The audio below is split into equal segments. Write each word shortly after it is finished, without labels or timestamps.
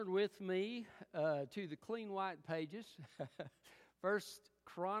With me to the clean white pages. First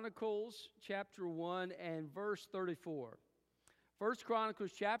Chronicles chapter 1 and verse 34. First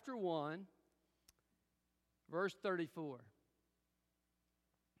Chronicles chapter 1 verse 34.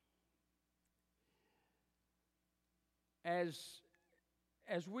 As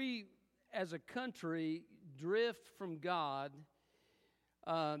we as a country drift from God,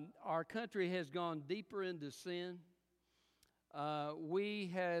 our country has gone deeper into sin. We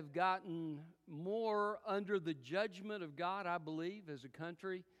have gotten more under the judgment of God, I believe, as a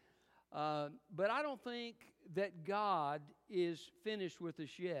country. But I don't think that God is finished with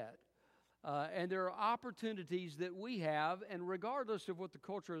us yet. And there are opportunities that we have, and regardless of what the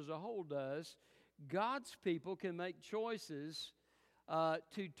culture as a whole does, God's people can make choices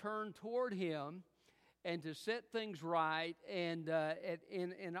to turn toward Him and to set things right. And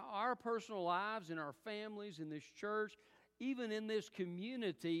in our personal lives, in our families, in this church, even in this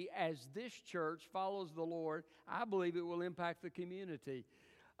community, as this church follows the Lord, I believe it will impact the community.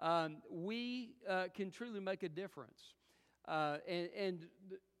 We can truly make a difference. And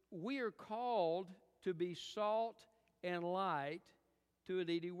we are called to be salt and light to a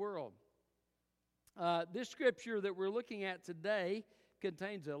needy world. This scripture that we're looking at today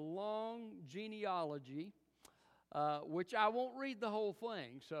contains a long genealogy, which I won't read the whole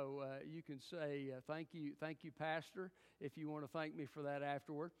thing, so you can say thank you, Pastor, if you want to thank me for that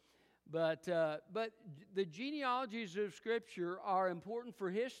afterward. But the genealogies of Scripture are important for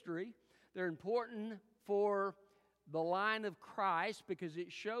history. They're important for the line of Christ because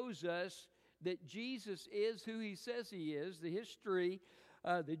it shows us that Jesus is who He says He is. The history,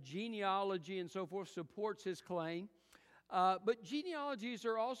 the genealogy and so forth supports His claim. But genealogies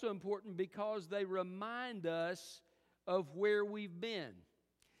are also important because they remind us of where we've been.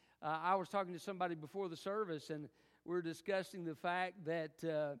 I was talking to somebody before the service, and we were discussing the fact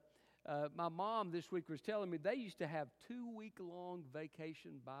that my mom this week was telling me they used to have 2-week-long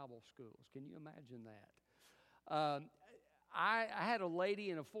vacation Bible schools. Can you imagine that? I had a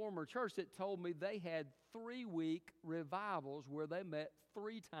lady in a former church that told me they had 3-week revivals where they met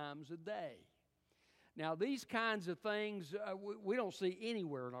 3 times a day. Now, these kinds of things we don't see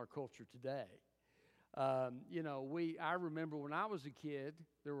anywhere in our culture today. I remember when I was a kid,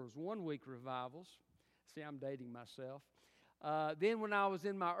 there was 1-week revivals. See, I'm dating myself. Then when I was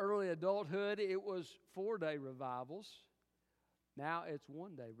in my early adulthood, it was 4-day revivals. Now it's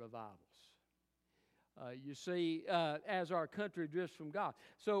 1-day revivals. You see, as our country drifts from God.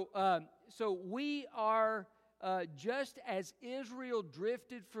 So we are, just as Israel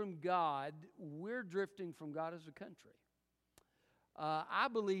drifted from God, we're drifting from God as a country. I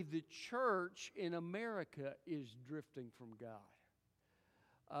believe the church in America is drifting from God.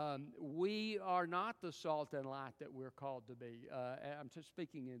 We are not the salt and light that we're called to be. I'm just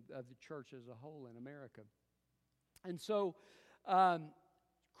speaking of the church as a whole in America. And so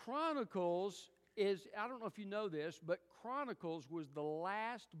Chronicles is, I don't know if you know this, but Chronicles was the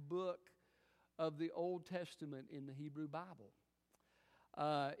last book of the Old Testament in the Hebrew Bible.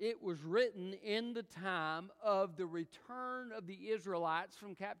 It was written in the time of the return of the Israelites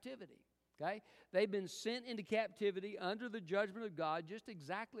from captivity. Okay? They've been sent into captivity under the judgment of God, just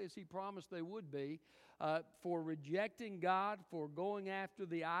exactly as He promised they would be, for rejecting God, for going after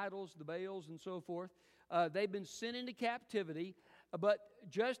the idols, the Baals, and so forth. They've been sent into captivity, but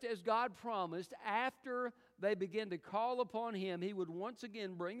just as God promised, after they began to call upon Him, He would once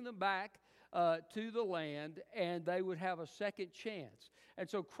again bring them back to the land, and they would have a second chance. And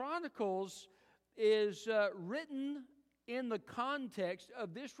so Chronicles is written in the context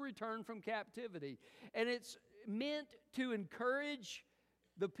of this return from captivity. And it's meant to encourage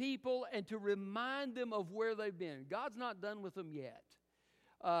the people and to remind them of where they've been. God's not done with them yet.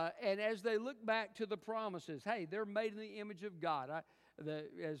 And as they look back to the promises, hey, they're made in the image of God.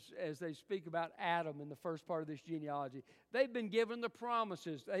 As they speak about Adam in the first part of this genealogy, they've been given the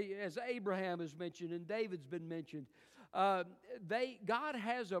promises, as Abraham is mentioned and David's been mentioned. God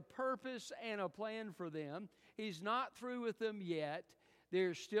has a purpose and a plan for them. He's not through with them yet.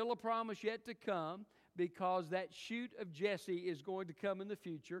 There's still a promise yet to come because that shoot of Jesse is going to come in the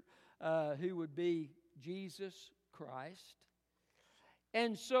future, who would be Jesus Christ.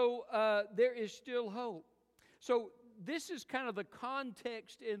 And so there is still hope. So this is kind of the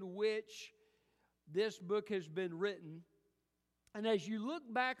context in which this book has been written. And as you look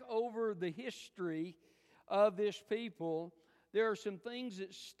back over the history of this people, there are some things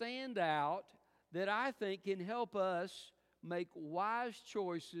that stand out that I think can help us make wise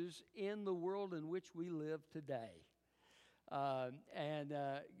choices in the world in which we live today. And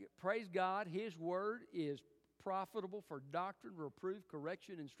praise God, His Word is profitable for doctrine, reproof,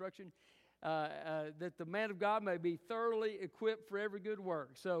 correction, instruction, that the man of God may be thoroughly equipped for every good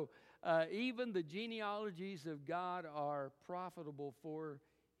work. So even the genealogies of God are profitable for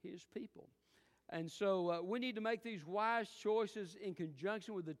His people. And so we need to make these wise choices in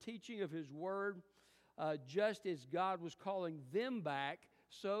conjunction with the teaching of His Word. Just as God was calling them back,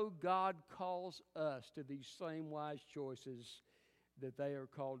 so God calls us to these same wise choices that they are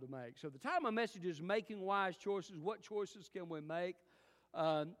called to make. So the title of my message is Making Wise Choices. What choices can we make?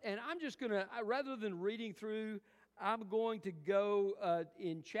 And I'm just going to, rather than reading through, I'm going to go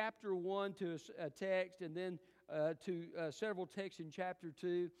in chapter 1 to a text, and then to several texts in chapter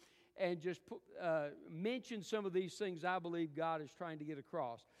 2, and just mention some of these things I believe God is trying to get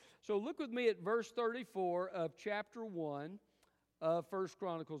across. So look with me at verse 34 of chapter 1 of 1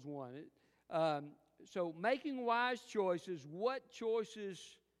 Chronicles 1. So making wise choices, what choices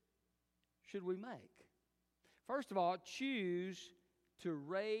should we make? First of all, choose to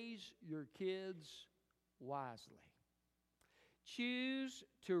raise your kids wisely. Choose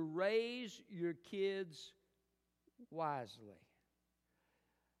to raise your kids wisely.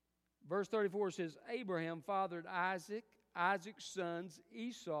 Verse 34 says, Abraham fathered Isaac, Isaac's sons,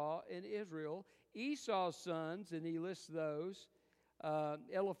 Esau and Israel. Esau's sons, and he lists those.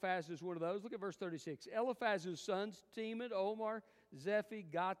 Eliphaz is one of those. Look at verse 36. Eliphaz's sons, Teman, Omar, Zephi,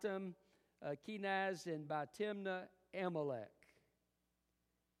 Gatam, Kenaz, and by Timnah, Amalek.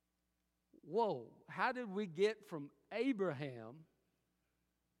 Whoa, how did we get from Abraham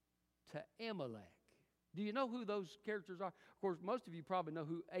to Amalek? Do you know who those characters are? Of course, most of you probably know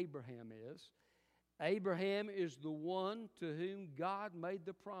who Abraham is. Abraham is the one to whom God made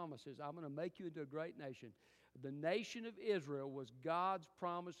the promises. I'm going to make you into a great nation. The nation of Israel was God's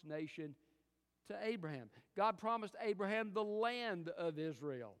promised nation to Abraham. God promised Abraham the land of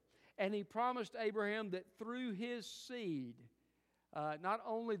Israel. And He promised Abraham that through his seed, not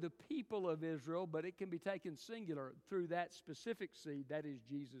only the people of Israel, but it can be taken singular, through that specific seed, that is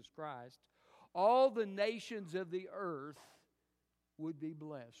Jesus Christ, all the nations of the earth would be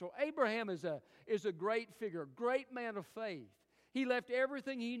blessed. So Abraham is a great figure, a great man of faith. He left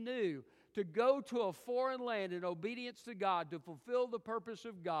everything he knew to go to a foreign land in obedience to God, to fulfill the purpose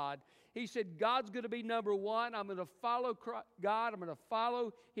of God. He said, God's going to be number one. I'm going to follow God. I'm going to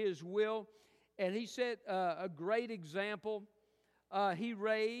follow His will. And he set a great example. He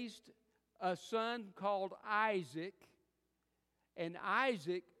raised a son called Isaac, and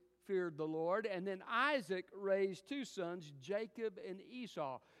Isaac feared the Lord. And then Isaac raised two sons, Jacob and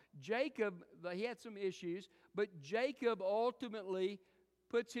Esau. Jacob, he had some issues, but Jacob ultimately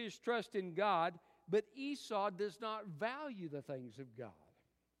puts his trust in God, but Esau does not value the things of God.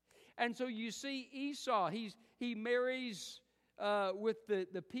 And so you see Esau, he marries with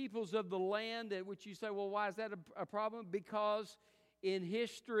the peoples of the land, which you say, well, why is that a problem? Because in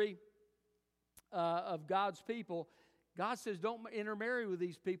history of God's people, God says, don't intermarry with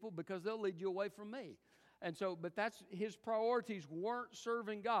these people because they'll lead you away from me. And so, but that's his priorities weren't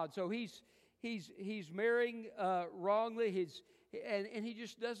serving God. So he's marrying wrongly. And he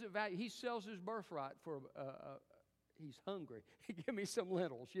just doesn't value. He sells his birthright for he's hungry. Give me some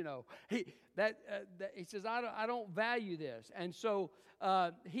lentils, you know. He says, I don't value this. And so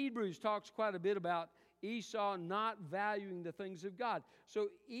Hebrews talks quite a bit about Esau not valuing the things of God. So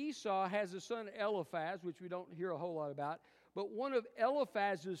Esau has a son, Eliphaz, which we don't hear a whole lot about. But one of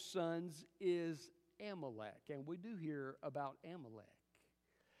Eliphaz's sons is Amalek. And we do hear about Amalek.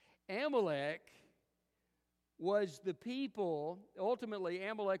 Amalek was the people. Ultimately,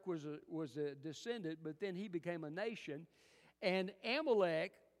 Amalek was a descendant, but then he became a nation. And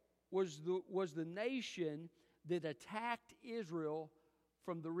Amalek was the nation that attacked Israel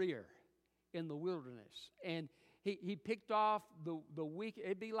from the rear in the wilderness. And he picked off the weak.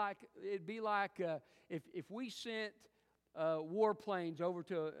 It'd be like if we sent warplanes over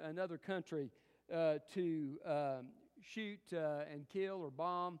to another country to shoot and kill or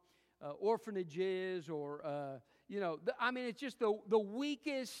bomb orphanages, or it's just the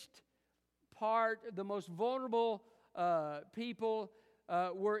weakest part, the most vulnerable people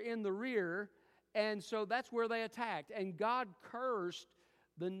were in the rear, and so that's where they attacked. And God cursed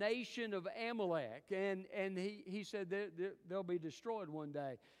the nation of Amalek, and he said they'll be destroyed one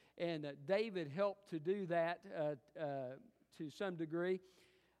day. And David helped to do that to some degree,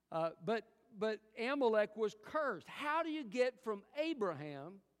 but Amalek was cursed. How do you get from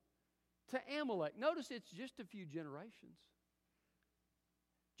Abraham to Amalek? Notice it's just a few generations.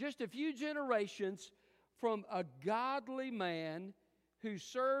 Just a few generations from a godly man who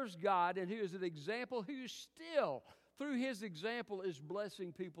serves God and who is an example, who still, through his example, is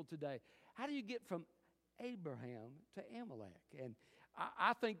blessing people today. How do you get from Abraham to Amalek. And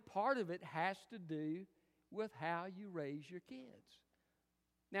I think part of it has to do with how you raise your kids.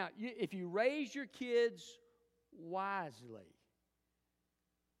 Now, if you raise your kids wisely,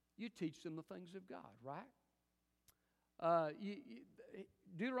 you teach them the things of God, right?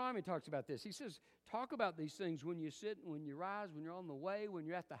 Deuteronomy talks about this. He says, talk about these things when you sit, when you rise, when you're on the way, when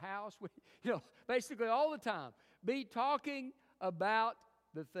you're at the house, basically all the time. Be talking about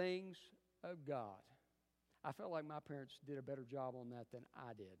the things of God. I felt like my parents did a better job on that than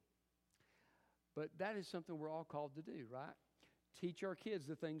I did. But that is something we're all called to do, right? Teach our kids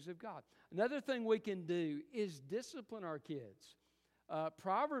the things of God. Another thing we can do is discipline our kids.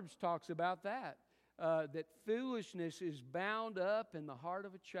 Proverbs talks about that foolishness is bound up in the heart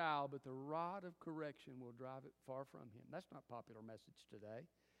of a child, but the rod of correction will drive it far from him. That's not a popular message today,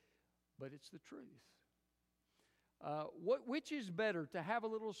 but it's the truth. Which is better, to have a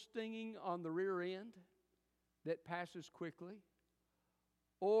little stinging on the rear end that passes quickly,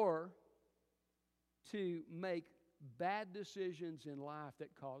 or to make bad decisions in life that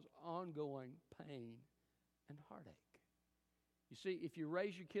cause ongoing pain and heartache? You see, if you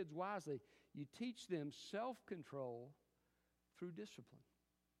raise your kids wisely, you teach them self-control through discipline.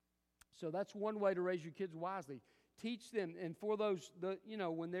 So that's one way to raise your kids wisely. Teach them, and for those,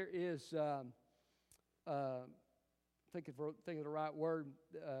 when there is, think of the right word,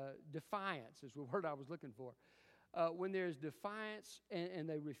 defiance is the word I was looking for. When there's defiance and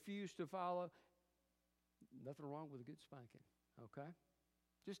they refuse to follow, nothing wrong with a good spanking, okay?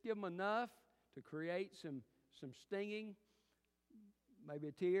 Just give them enough to create some stinging, maybe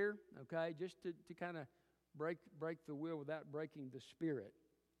a tear, okay, just to kind of break the will without breaking the spirit.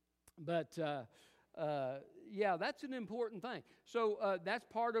 But, that's an important thing. So that's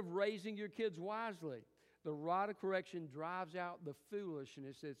part of raising your kids wisely. The rod of correction drives out the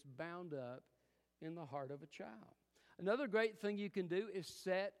foolishness that's bound up in the heart of a child. Another great thing you can do is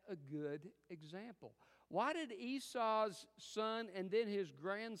set a good example. Why did Esau's son and then his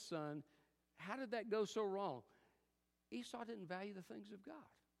grandson, how did that go so wrong? Esau didn't value the things of God,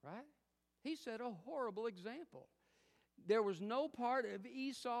 right? He set a horrible example. There was no part of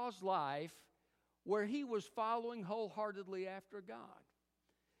Esau's life where he was following wholeheartedly after God.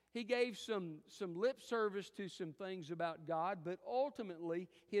 He gave some lip service to some things about God, but ultimately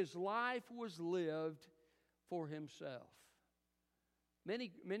his life was lived for himself.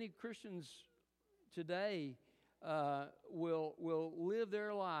 Many Christians today will live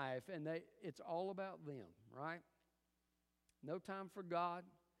their life, and it's all about them, right? No time for God.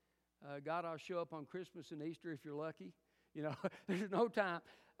 God, I'll show up on Christmas and Easter if you're lucky. There's no time.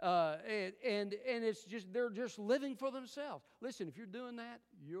 And it's just, they're just living for themselves. Listen, if you're doing that,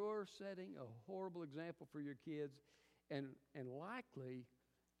 you're setting a horrible example for your kids, and likely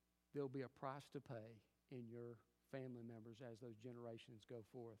there'll be a price to pay in your family members as those generations go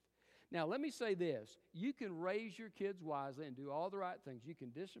forth. Now, let me say this. You can raise your kids wisely and do all the right things. You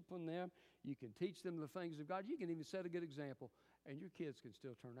can discipline them. You can teach them the things of God. You can even set a good example, and your kids can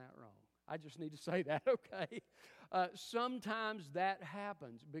still turn out wrong. I just need to say that, okay? Sometimes that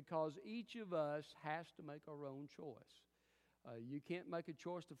happens because each of us has to make our own choice. You can't make a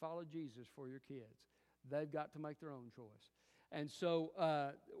choice to follow Jesus for your kids. They've got to make their own choice. And so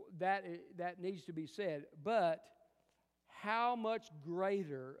that needs to be said. But how much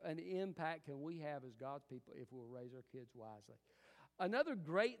greater an impact can we have as God's people if we'll raise our kids wisely? Another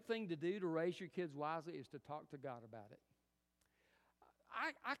great thing to do to raise your kids wisely is to talk to God about it.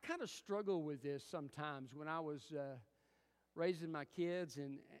 I kind of struggle with this sometimes when I was raising my kids,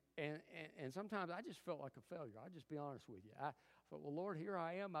 and sometimes I just felt like a failure. I'll just be honest with you. I thought, well, Lord, here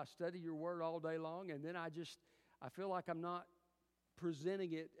I am. I study your word all day long, and then I feel like I'm not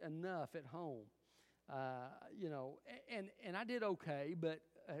presenting it enough at home. And I did okay, but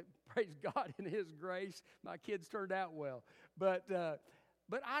praise God in His grace, my kids turned out well. But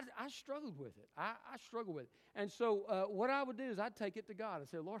I struggled with it. I struggled with it. And so what I would do is I'd take it to God. I'd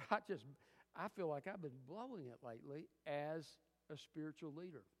say, Lord, I feel like I've been blowing it lately as a spiritual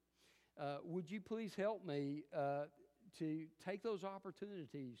leader. Would you please help me to take those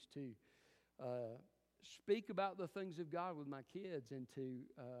opportunities to speak about the things of God with my kids, and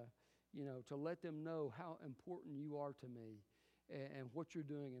to let them know how important you are to me and what you're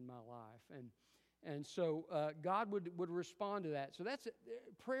doing in my life. And so God would respond to that. So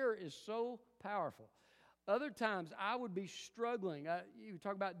prayer is so powerful. Other times I would be struggling. You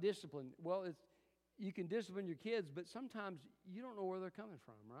talk about discipline. Well, you can discipline your kids, but sometimes you don't know where they're coming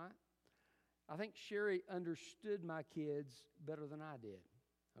from, right? I think Sherry understood my kids better than I did,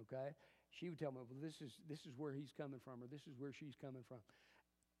 okay? She would tell me, well, this is where he's coming from, or this is where she's coming from.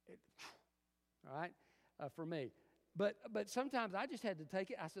 All right? for me. But sometimes I just had to take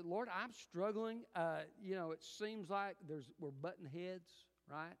it. I said, Lord, I'm struggling. It seems like we're butting heads,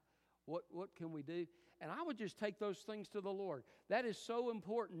 right? What can we do? And I would just take those things to the Lord. That is so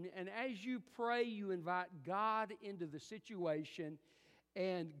important. And as you pray, you invite God into the situation,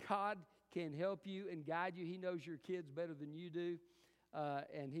 and God can help you and guide you. He knows your kids better than you do,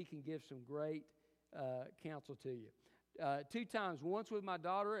 and He can give some great counsel to you. 2 times, once with my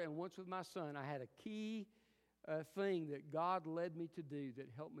daughter and once with my son, I had a key thing that God led me to do that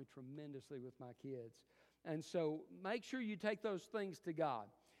helped me tremendously with my kids. And so make sure you take those things to God.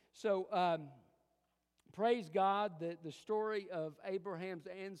 So praise God that the story of Abraham's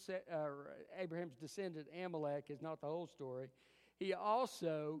descendant Amalek is not the whole story. He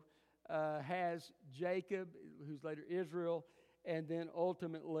also has Jacob, who's later Israel, and then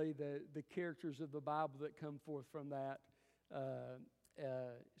ultimately the characters of the Bible that come forth from that.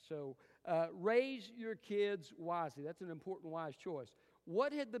 So raise your kids wisely. That's an important, wise choice.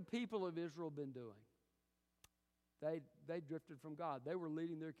 What had the people of Israel been doing? They drifted from God. They were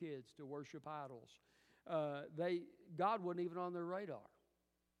leading their kids to worship idols. God wasn't even on their radar.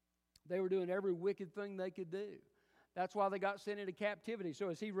 They were doing every wicked thing they could do. That's why they got sent into captivity. So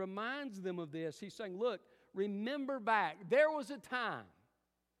as He reminds them of this, He's saying, look, remember back. There was a time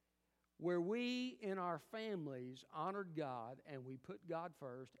where we in our families honored God, and we put God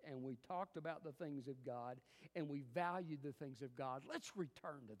first, and we talked about the things of God, and we valued the things of God. Let's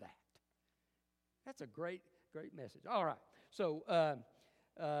return to that. That's a great message. All right. So,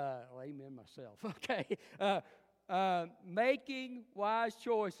 amen myself. Okay. Making wise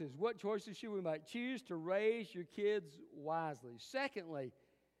choices. What choices should we make? Choose to raise your kids wisely. Secondly,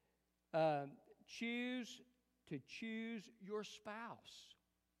 choose your spouse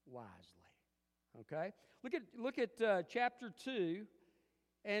wisely. Okay? Look at chapter 2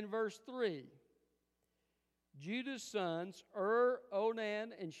 and verse 3. Judah's sons,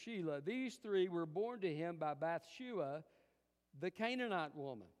 Onan, and Shelah, these 3 were born to him by Bathsheba, the Canaanite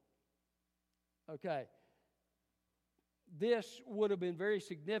woman. Okay. This would have been very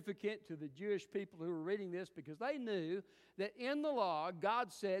significant to the Jewish people who were reading this, because they knew that in the law,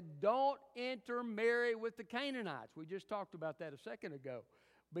 God said, don't intermarry with the Canaanites. We just talked about that a second ago,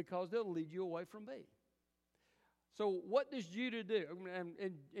 because they'll lead you away from me. So what does Judah do?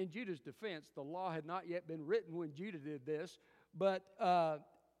 In Judah's defense, the law had not yet been written when Judah did this, but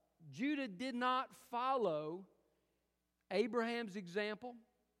Judah did not follow Abraham's example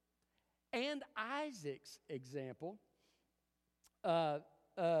and Isaac's example of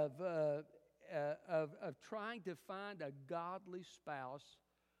trying to find a godly spouse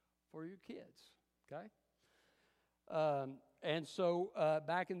for your kids. Okay? And so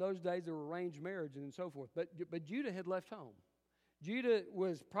back in those days, there were arranged marriages and so forth. But Judah had left home. Judah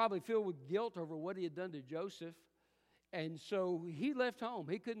was probably filled with guilt over what he had done to Joseph. And so he left home.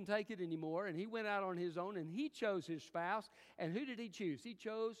 He couldn't take it anymore. And he went out on his own, and he chose his spouse. And who did he choose? He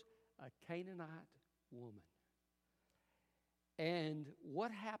chose a Canaanite woman. And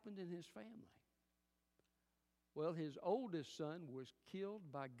what happened in his family? Well, his oldest son was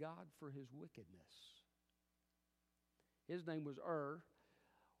killed by God for his wickedness. His name was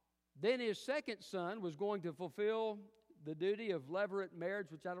Then his second son was going to fulfill the duty of levirate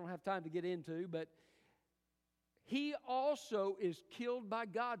marriage, which I don't have time to get into, but he also is killed by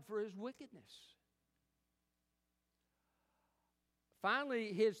God for his wickedness.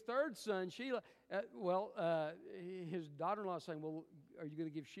 Finally, his third son, Shelah, his daughter-in-law is saying, well, are you going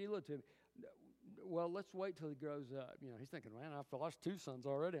to give Shelah to him? Well, let's wait till he grows up. He's thinking, man, I've lost 2 sons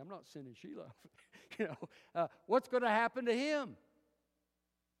already. I'm not sending Shelah. What's going to happen to him?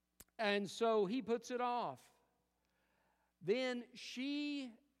 And so he puts it off. Then she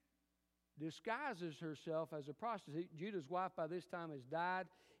disguises herself as a prostitute. Judah's wife by this time has died.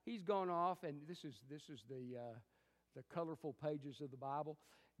 He's gone off, and this is the colorful pages of the Bible.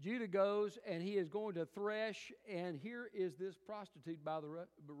 Judah goes, and he is going to thresh, and here is this prostitute by the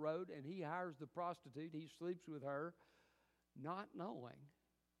road, and he hires the prostitute. He sleeps with her, not knowing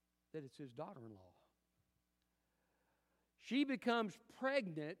that it's his daughter-in-law. She becomes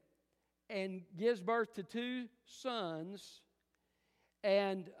pregnant and gives birth to 2 sons,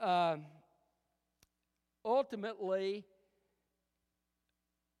 and ultimately,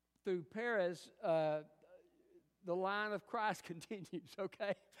 through Perez, the line of Christ continues,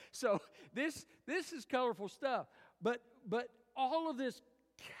 okay? So this is colorful stuff. But all of this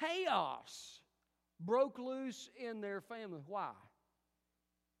chaos broke loose in their family. Why?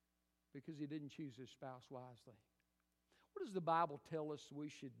 Because he didn't choose his spouse wisely. What does the Bible tell us we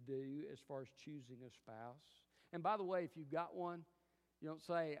should do as far as choosing a spouse? And by the way, if you've got one, You don't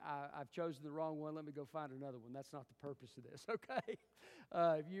say, I've chosen the wrong one, let me go find another one. That's not the purpose of this, okay?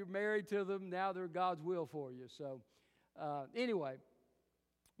 If you're married to them, now they're God's will for you. So anyway,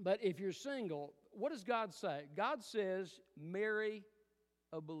 but if you're single, what does God say? God says, marry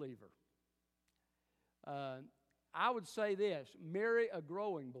a believer. I would say this, marry a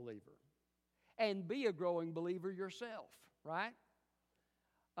growing believer. And be a growing believer yourself, right?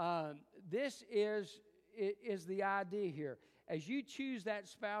 This is the idea here. As you choose that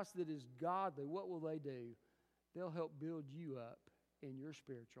spouse that is godly, what will they do? They'll help build you up in your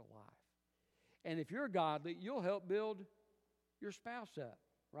spiritual life. And if you're godly, you'll help build your spouse up,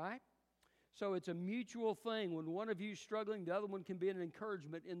 right? So it's a mutual thing. When one of you is struggling, the other one can be an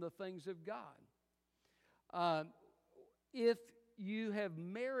encouragement in the things of God. If you have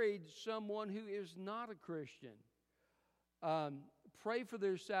married someone who is not a Christian, pray for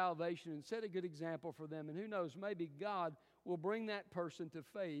their salvation and set a good example for them. And who knows, maybe God will bring that person to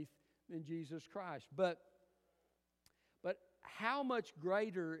faith in Jesus Christ. But how much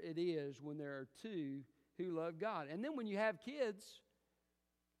greater it is when there are two who love God. And then when you have kids,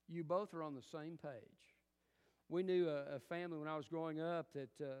 you both are on the same page. We knew a family when I was growing up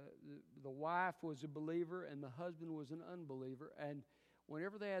that the wife was a believer and the husband was an unbeliever. And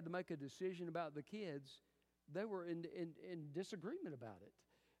whenever they had to make a decision about the kids, they were in disagreement about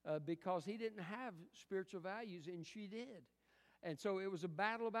it. Because he didn't have spiritual values and she did. And so it was a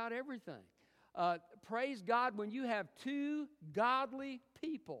battle about everything. Praise God when you have two godly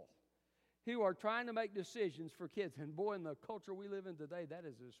people who are trying to make decisions for kids. And boy, in the culture we live in today, that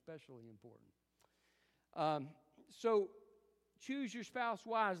is especially important. So choose your spouse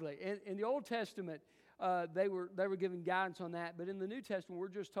wisely. In the Old Testament, they were given guidance on that. But in the New Testament, we're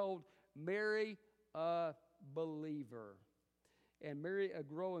just told, marry a believer. And marry a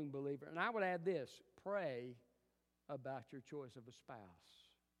growing believer. And I would add this, pray about your choice of a spouse.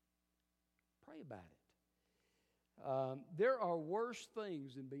 Pray about it. There are worse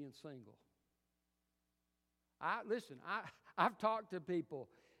things than being single. I've talked to people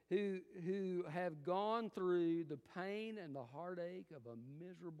who have gone through the pain and the heartache of a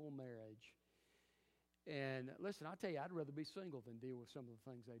miserable marriage. And listen, I'll tell you, I'd rather be single than deal with some of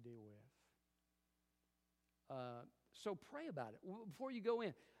the things they deal with. So pray about it. Before you go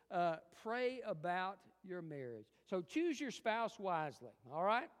in, pray about your marriage. So choose your spouse wisely, all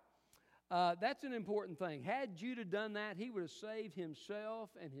right? That's an important thing. Had Judah done that, he would have saved himself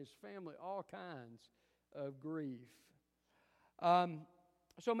and his family all kinds of grief.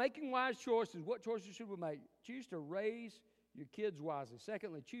 So making wise choices, what choices should we make? Choose to raise your kids wisely.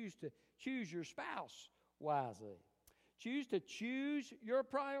 Secondly, choose your spouse wisely. Choose to choose your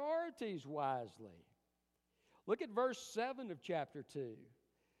priorities wisely. Look at verse 7 of chapter 2.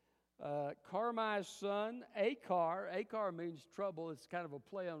 Carmi's son, Achar means trouble. It's kind of a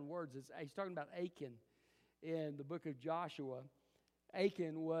play on words. He's talking about Achan in the book of Joshua.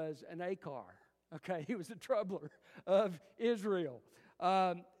 Achan was an Achar. Okay, he was a troubler of Israel.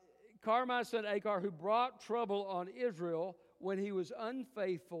 Carmi's son, Achar, who brought trouble on Israel when he was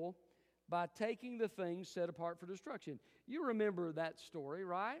unfaithful by taking the things set apart for destruction. You remember that story,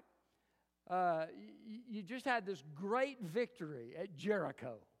 right? You just had this great victory at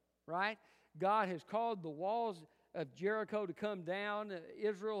Jericho, right? God has called the walls of Jericho to come down.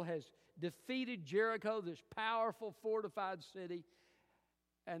 Israel has defeated Jericho, this powerful fortified city.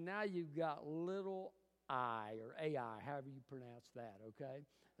 And now you've got little I, or Ai, however you pronounce that, okay?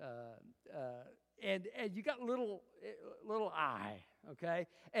 And you got little I, okay?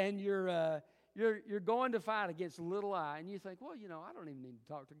 And you're going to fight against little I, and you think, well, I don't even need to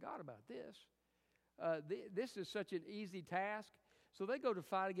talk to God about this. This is such an easy task. So they go to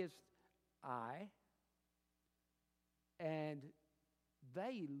fight against I, and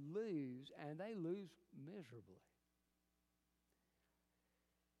they lose miserably.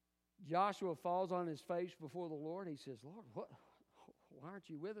 Joshua falls on his face before the Lord. He says, Lord, why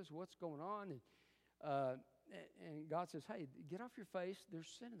aren't you with us? What's going on? And God says, hey, get off your face. There's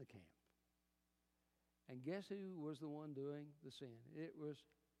sin in the camp. And guess who was the one doing the sin? It was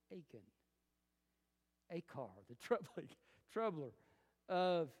Achan. Achar, the troubler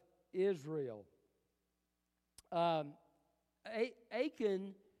of Israel.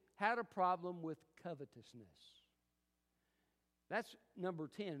 Achan had a problem with covetousness. That's number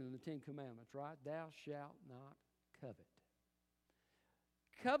 10 in the 10 Commandments, right? Thou shalt not covet.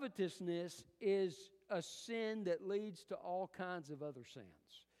 Covetousness is a sin that leads to all kinds of other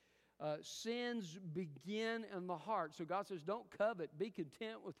sins. Sins begin in the heart. So God says, don't covet. Be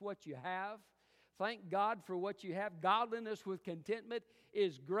content with what you have. Thank God for what you have. Godliness with contentment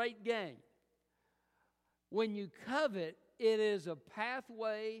is great gain. When you covet, it is a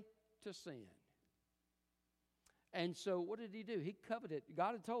pathway to sin. And so what did he do? He coveted.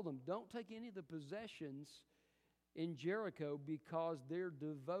 God had told him, don't take any of the possessions in Jericho because they're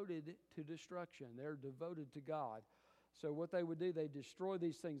devoted to destruction. They're devoted to God. So what they would do, they destroy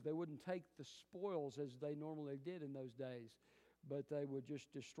these things. They wouldn't take the spoils as they normally did in those days, but they would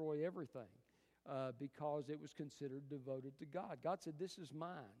just destroy everything because it was considered devoted to God. God said, this is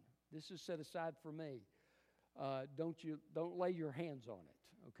mine. This is set aside for me. Don't lay your hands on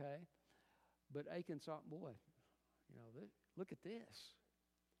it, okay? But Achan thought, boy, look at this.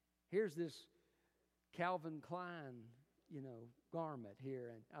 Here's this Calvin Klein, garment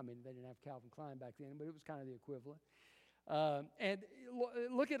here. And I mean, they didn't have Calvin Klein back then, but it was kind of the equivalent. And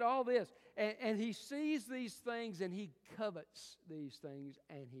look at all this. And he sees these things and he covets these things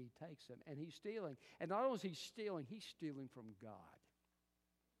and he takes them. And he's stealing. And not only is he stealing from God.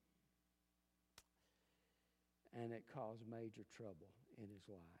 And it caused major trouble in his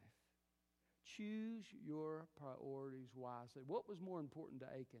life. Choose your priorities wisely. What was more important to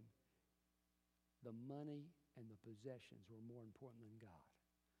Achan? The money and the possessions were more important than God.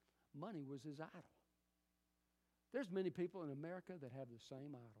 Money was his idol. There's many people in America that have the same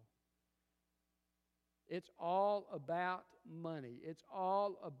idol. It's all about money. It's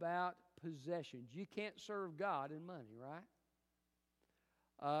all about possessions. You can't serve God in money, right?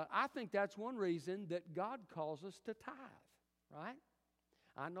 I think that's one reason that God calls us to tithe, right?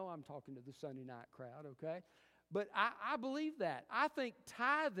 I know I'm talking to the Sunday night crowd, okay? But I believe that. I think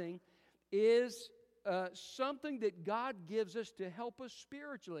tithing is something that God gives us to help us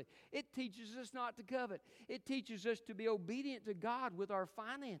spiritually. It teaches us not to covet. It teaches us to be obedient to God with our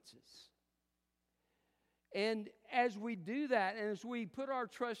finances. And as we do that, and as we put our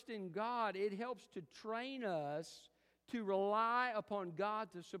trust in God, it helps to train us to rely upon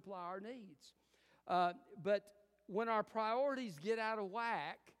God to supply our needs. But when our priorities get out of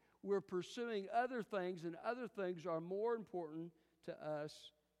whack, we're pursuing other things, and other things are more important to us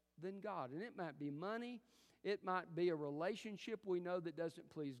than God. And it might be money. It might be a relationship we know that doesn't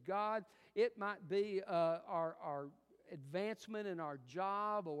please God. It might be our advancement in our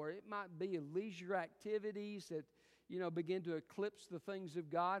job, or it might be leisure activities that, begin to eclipse the things of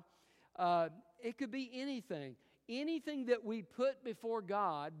God. It could be anything. Anything that we put before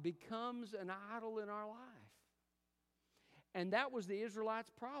God becomes an idol in our life. And that was the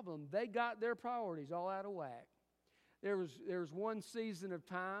Israelites' problem. They got their priorities all out of whack. There was one season of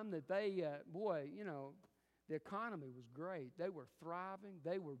time that they, the economy was great. They were thriving.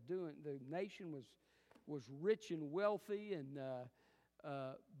 The nation was rich and wealthy,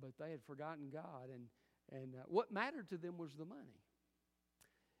 but they had forgotten God. And what mattered to them was the money.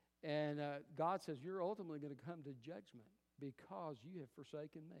 And God says, you're ultimately going to come to judgment because you have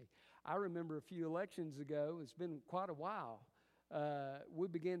forsaken me. I remember a few elections ago, it's been quite a while, we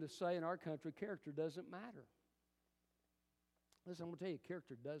began to say in our country, character doesn't matter. Listen, I'm going to tell you,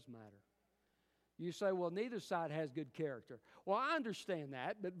 character does matter. You say, well, neither side has good character. Well, I understand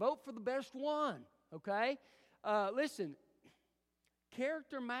that, but vote for the best one, okay? Listen,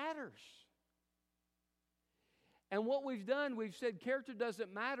 character matters. And what we've done, we've said character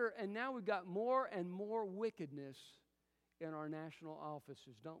doesn't matter, and now we've got more and more wickedness in our national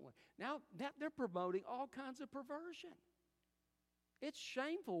offices, don't we? Now, they're promoting all kinds of perversion. It's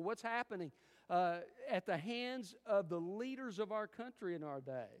shameful what's happening at the hands of the leaders of our country in our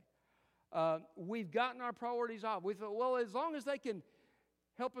day. We've gotten our priorities off. We thought, well, as long as they can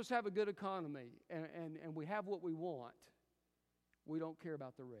help us have a good economy and we have what we want, we don't care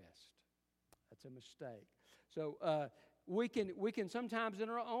about the rest. That's a mistake. So we can sometimes in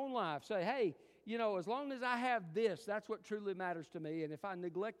our own life say, hey, as long as I have this, that's what truly matters to me. And if I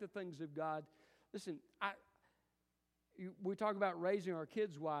neglect the things of God, listen, we talk about raising our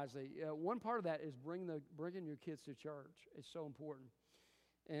kids wisely. One part of that is bringing your kids to church. It's so important.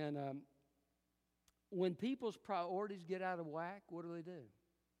 And when people's priorities get out of whack, what do?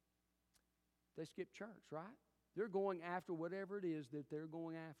 They skip church, right? They're going after whatever it is that they're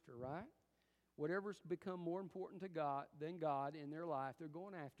going after, right? Whatever's become more important to God than God in their life, they're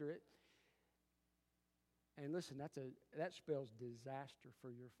going after it. And listen, that spells disaster for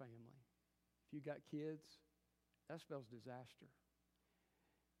your family. If you got kids, that spells disaster.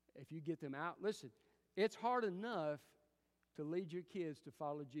 If you get them out, listen, it's hard enough to lead your kids to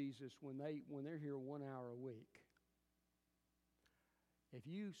follow Jesus when they're here 1 hour a week. If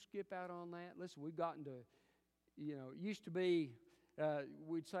you skip out on that, listen, we've gotten to, it used to be,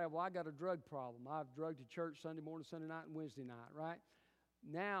 we'd say, well, I got a drug problem. I've drugged to church Sunday morning, Sunday night, and Wednesday night, right?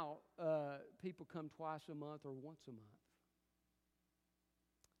 Now, people come twice a month or once a month.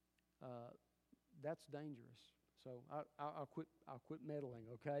 That's dangerous. So I'll quit meddling,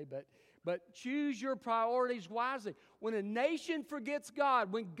 okay? But choose your priorities wisely. When a nation forgets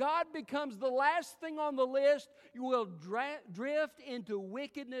God, when God becomes the last thing on the list, you will drift into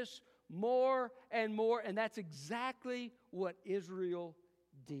wickedness more and more. And that's exactly what Israel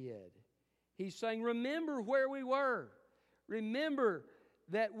did. He's saying, remember where we were. Remember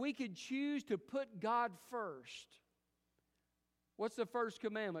that we could choose to put God first. What's the first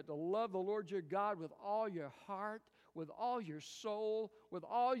commandment? To love the Lord your God with all your heart, with all your soul, with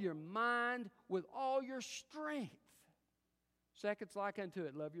all your mind, with all your strength. Second's like unto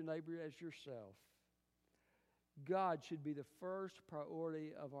it, love your neighbor as yourself. God should be the first priority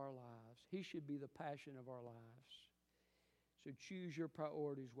of our lives. He should be the passion of our lives. So choose your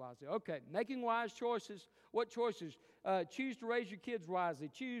priorities wisely. Okay, making wise choices. What choices? Choose to raise your kids wisely.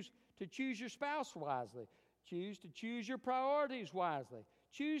 Choose your spouse wisely. Choose to choose your priorities wisely.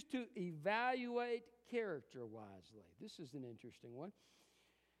 Choose to evaluate character wisely. This is an interesting one.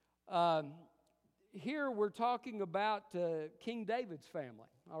 Here we're talking about King David's family.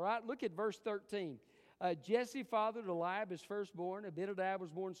 All right, look at verse 13. Jesse fathered Eliab his firstborn. Abinadab was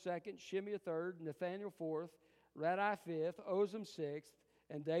born second. Shimei third. Nathaniel fourth. Radai fifth. Ozem sixth.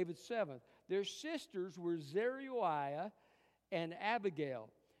 And David seventh. Their sisters were Zeruiah and Abigail.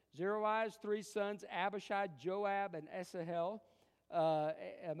 Zeruiah's three sons, Abishai, Joab, and Asahel.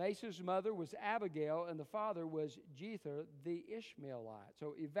 Amasa's mother was Abigail, and the father was Jether, the Ishmaelite.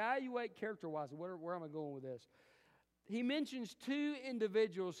 So evaluate character-wise. Where am I going with this? He mentions two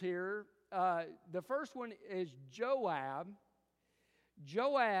individuals here. The first one is Joab.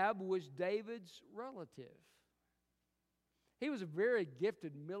 Joab was David's relative. He was a very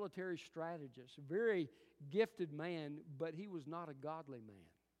gifted military strategist, a very gifted man, but he was not a godly man.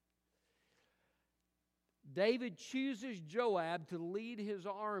 David chooses Joab to lead his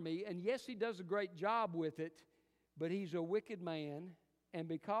army, and yes, he does a great job with it, but he's a wicked man, and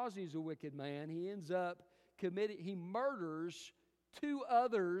because he's a wicked man, he ends up he murders two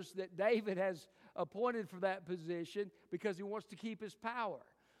others that David has appointed for that position because he wants to keep his power,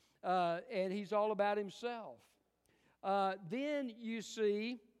 and he's all about himself. Then you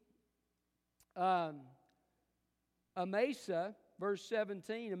see Amasa, verse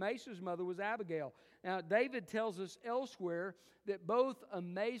 17. Amasa's mother was Abigail. Now, David tells us elsewhere that both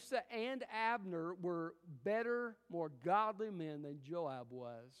Amasa and Abner were better, more godly men than Joab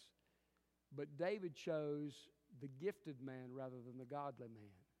was. But David chose the gifted man rather than the godly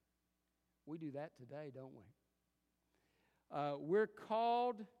man. We do that today, don't we? We're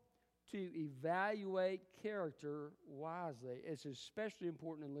called to evaluate character wisely. It's especially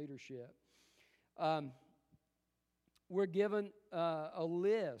important in leadership. We're given a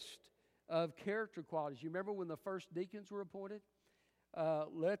list of character qualities. You remember when the first deacons were appointed?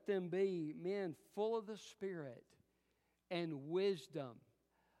 Let them be men full of the Spirit and wisdom.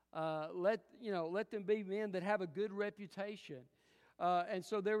 Let them be men that have a good reputation. And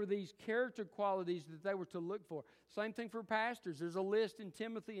so there were these character qualities that they were to look for. Same thing for pastors. There's a list in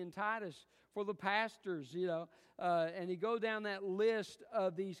Timothy and Titus for the pastors, and you go down that list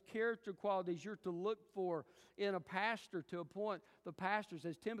of these character qualities you're to look for in a pastor to appoint the pastors,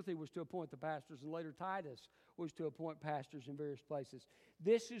 as Timothy was to appoint the pastors, and later Titus was to appoint pastors in various places.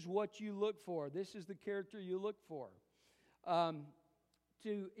 This is what you look for. This is the character you look for.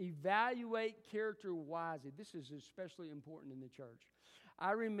 To evaluate character wisely. This is especially important in the church.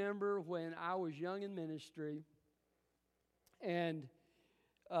 I remember when I was young in ministry, and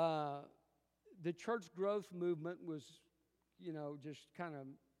the church growth movement was, just kind of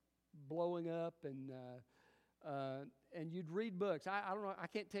blowing up, and you'd read books. I don't know. I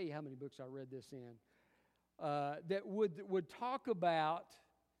can't tell you how many books I read this in that would talk about,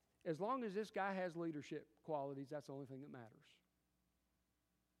 as long as this guy has leadership qualities, that's the only thing that matters.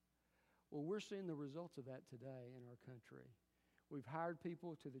 Well, we're seeing the results of that today in our country. We've hired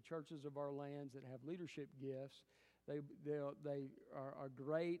people to the churches of our lands that have leadership gifts. They are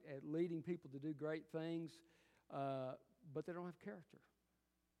great at leading people to do great things, but they don't have character.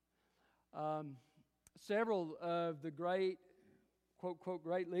 Several of the great, quote, quote,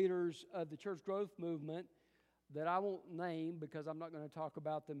 great leaders of the church growth movement that I won't name because I'm not going to talk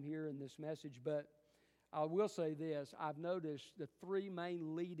about them here in this message, but I will say this. I've noticed the three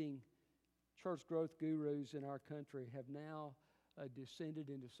main leading church growth gurus in our country have now descended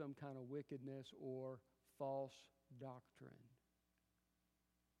into some kind of wickedness or false doctrine.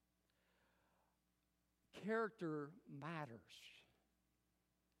 Character matters.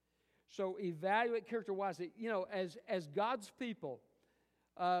 So evaluate character wisely. As God's people,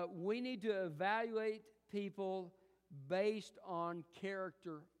 we need to evaluate people based on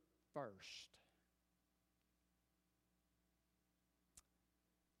character first.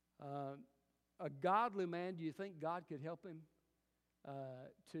 Uh, a godly man, do you think God could help him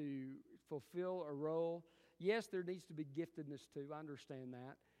to fulfill a role? Yes, there needs to be giftedness too. I understand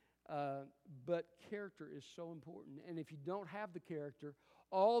that. But character is so important. And if you don't have the character,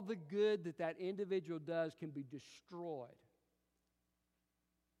 all the good that that individual does can be destroyed.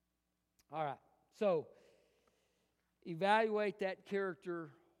 All right. So, evaluate that character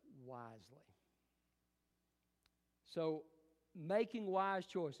wisely. So, making wise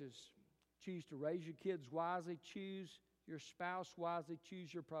choices. Choose to raise your kids wisely. Choose your spouse wisely.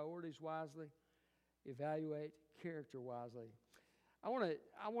 Choose your priorities wisely. Evaluate character wisely. I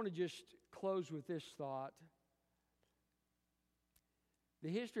want to just close with this thought. The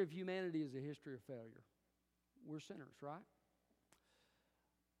history of humanity is a history of failure. We're sinners, right?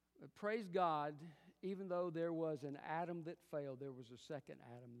 But praise God, even though there was an Adam that failed, there was a second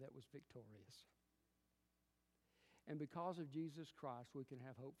Adam that was victorious. And because of Jesus Christ, we can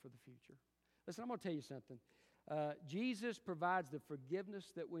have hope for the future. Listen, I'm going to tell you something. Jesus provides the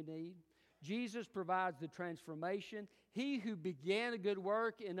forgiveness that we need. Jesus provides the transformation. He who began a good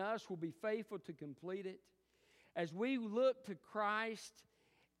work in us will be faithful to complete it. As we look to Christ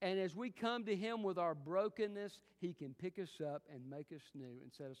and as we come to Him with our brokenness, He can pick us up and make us new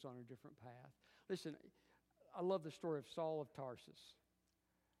and set us on a different path. Listen, I love the story of Saul of Tarsus.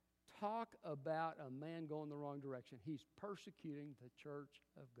 Talk about a man going the wrong direction. He's persecuting the church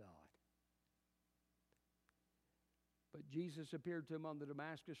of God. But Jesus appeared to him on the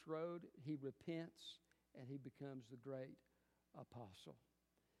Damascus Road. He repents, and he becomes the great apostle.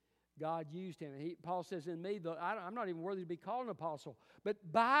 God used him. Paul says, in me, I'm not even worthy to be called an apostle, but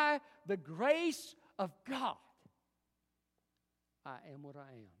by the grace of God, I am what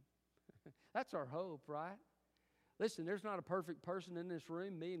I am. That's our hope, right? Listen, there's not a perfect person in this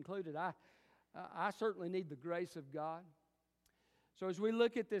room, me included. I certainly need the grace of God. So as we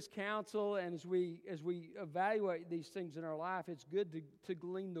look at this counsel and as we evaluate these things in our life, it's good to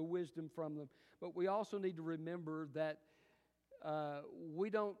glean the wisdom from them. But we also need to remember that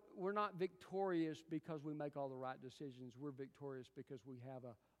we're not victorious because we make all the right decisions. We're victorious because we have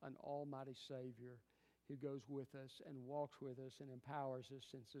an almighty Savior who goes with us and walks with us and empowers us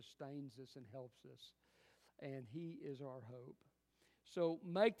and sustains us and helps us. And He is our hope. So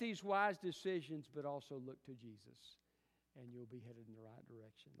make these wise decisions, but also look to Jesus, and you'll be headed in the right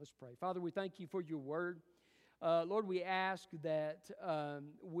direction. Let's pray. Father, we thank You for Your word. Lord, we ask that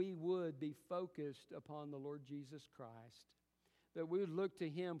we would be focused upon the Lord Jesus Christ, that we would look to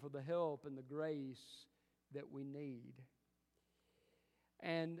Him for the help and the grace that we need.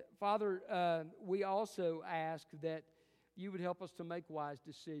 And Father, we also ask that You would help us to make wise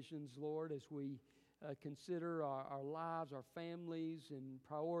decisions, Lord, as we consider our lives, our families, and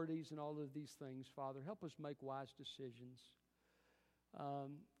priorities, and all of these things. Father, help us make wise decisions.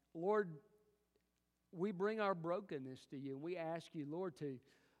 Lord, we bring our brokenness to You, and we ask You, Lord, to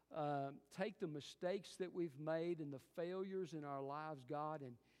take the mistakes that we've made and the failures in our lives, God,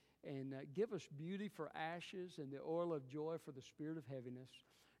 and give us beauty for ashes and the oil of joy for the spirit of heaviness.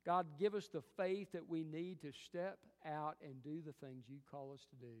 God, give us the faith that we need to step out and do the things You call us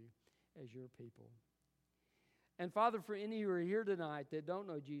to do as Your people. And Father, for any who are here tonight that don't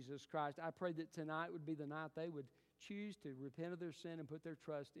know Jesus Christ, I pray that tonight would be the night they would choose to repent of their sin and put their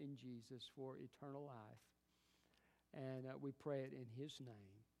trust in Jesus for eternal life. And we pray it in His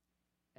name.